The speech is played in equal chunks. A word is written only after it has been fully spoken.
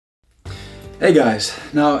Hey guys,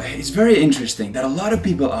 now it's very interesting that a lot of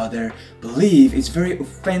people out there believe it's very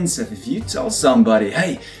offensive if you tell somebody,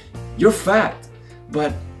 hey, you're fat.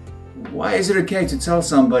 But why is it okay to tell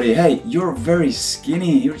somebody, hey, you're very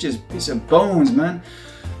skinny, you're just a piece of bones, man.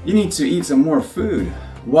 You need to eat some more food.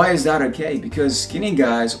 Why is that okay? Because skinny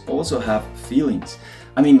guys also have feelings.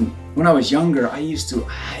 I mean, when I was younger, I used to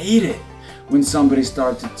hate it when somebody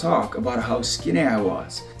started to talk about how skinny I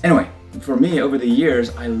was. Anyway, for me, over the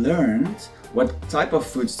years, I learned what type of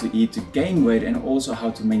foods to eat to gain weight and also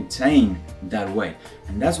how to maintain that weight.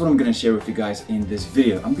 And that's what I'm gonna share with you guys in this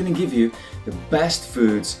video. I'm gonna give you the best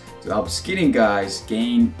foods to help skinny guys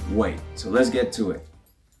gain weight. So let's get to it.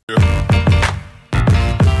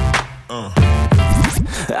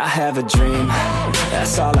 I have a dream,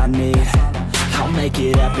 that's all I need. I'll make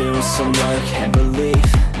it happen with some work and belief.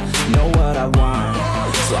 Know what I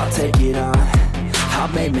want, so I'll take it on.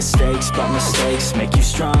 I've made mistakes, but mistakes make you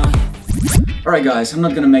strong. Alright guys, I'm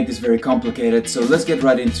not gonna make this very complicated, so let's get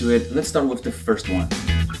right into it. Let's start with the first one.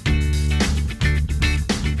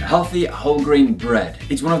 Healthy whole grain bread.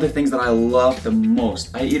 It's one of the things that I love the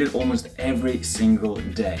most. I eat it almost every single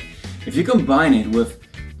day. If you combine it with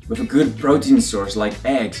a good protein source like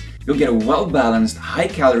eggs, you'll get a well-balanced,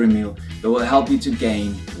 high-calorie meal that will help you to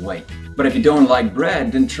gain weight. But if you don't like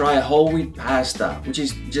bread, then try whole wheat pasta, which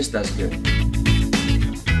is just as good.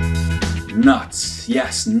 Nuts.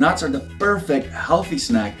 Yes, nuts are the perfect healthy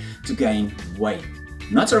snack to gain weight.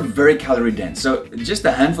 Nuts are very calorie dense, so just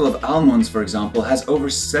a handful of almonds, for example, has over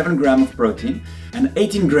 7 grams of protein and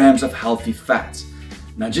 18 grams of healthy fats.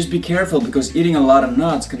 Now just be careful because eating a lot of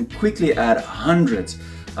nuts can quickly add hundreds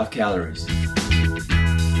of calories.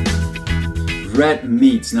 Red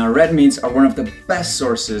meats. Now red meats are one of the best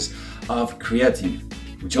sources of creatine,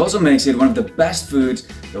 which also makes it one of the best foods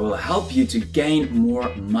that will help you to gain more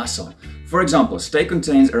muscle. For example, steak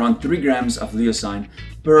contains around 3 grams of leucine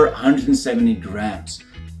per 170 grams.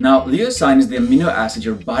 Now, leucine is the amino acid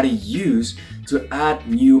your body uses to add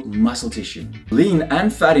new muscle tissue. Lean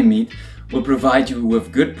and fatty meat will provide you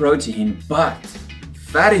with good protein, but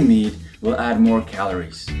fatty meat will add more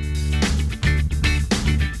calories.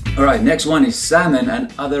 Alright, next one is salmon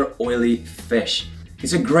and other oily fish.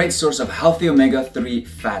 It's a great source of healthy omega-3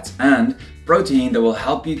 fats and protein that will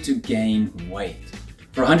help you to gain weight.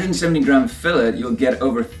 For 170 gram fillet, you'll get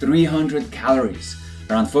over 300 calories,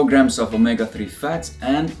 around 4 grams of omega-3 fats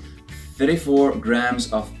and 34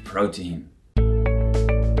 grams of protein.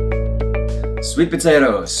 Sweet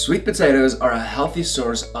potatoes. Sweet potatoes are a healthy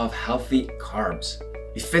source of healthy carbs.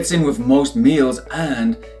 It fits in with most meals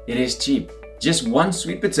and it is cheap. Just one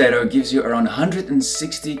sweet potato gives you around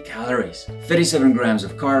 160 calories, 37 grams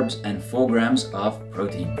of carbs and 4 grams of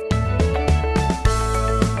protein.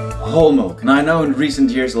 Whole milk. Now I know in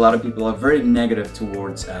recent years a lot of people are very negative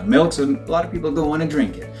towards milk, so a lot of people don't want to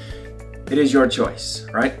drink it. It is your choice,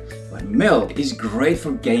 right? But milk is great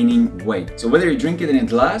for gaining weight. So whether you drink it in a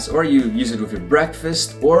glass or you use it with your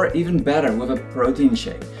breakfast or even better with a protein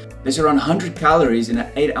shake. There's around 100 calories in an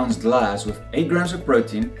 8-ounce glass with 8 grams of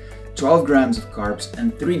protein, 12 grams of carbs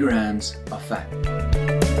and 3 grams of fat.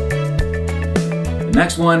 The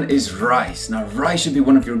next one is rice. Now rice should be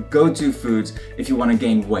one of your go-to foods if you want to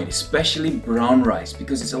gain weight, especially brown rice,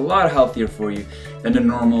 because it's a lot healthier for you than the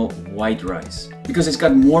normal white rice. Because it's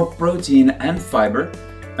got more protein and fiber,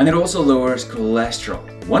 and it also lowers cholesterol.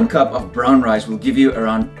 1 cup of brown rice will give you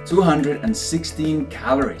around 216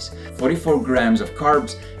 calories, 44 grams of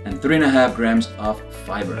carbs and 3.5 grams of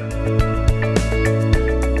fiber.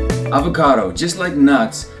 Avocado. Just like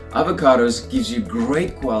nuts, avocados gives you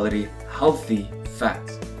great quality, healthy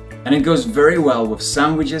fats. And it goes very well with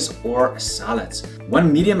sandwiches or salads.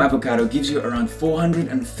 1 medium avocado gives you around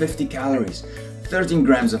 450 calories, 13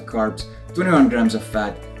 grams of carbs, 21 grams of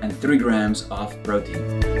fat, and 3 grams of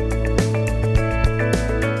protein.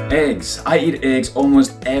 Eggs. I eat eggs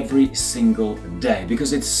almost every single day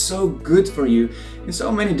because it's so good for you in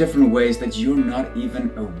so many different ways that you're not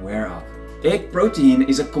even aware of. Egg protein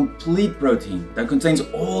is a complete protein that contains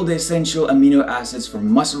all the essential amino acids for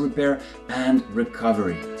muscle repair and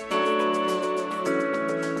recovery.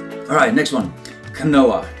 Alright, next one.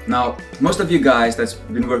 Quinoa. Now, most of you guys that's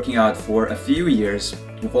been working out for a few years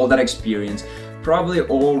with all that experience probably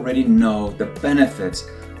already know the benefits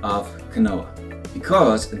of quinoa.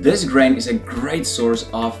 Because this grain is a great source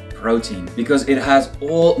of protein because it has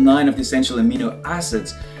all 9 of the essential amino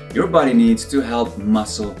acids your body needs to help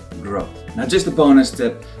muscle growth. Now just a bonus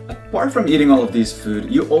tip, apart from eating all of these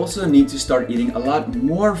food, you also need to start eating a lot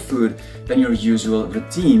more food than your usual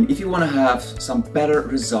routine if you want to have some better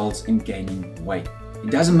results in gaining weight. It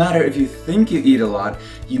doesn't matter if you think you eat a lot,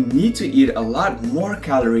 you need to eat a lot more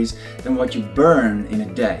calories than what you burn in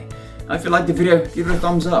a day. Now, if you like the video, give it a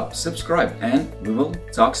thumbs up, subscribe, and we will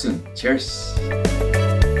talk soon. Cheers!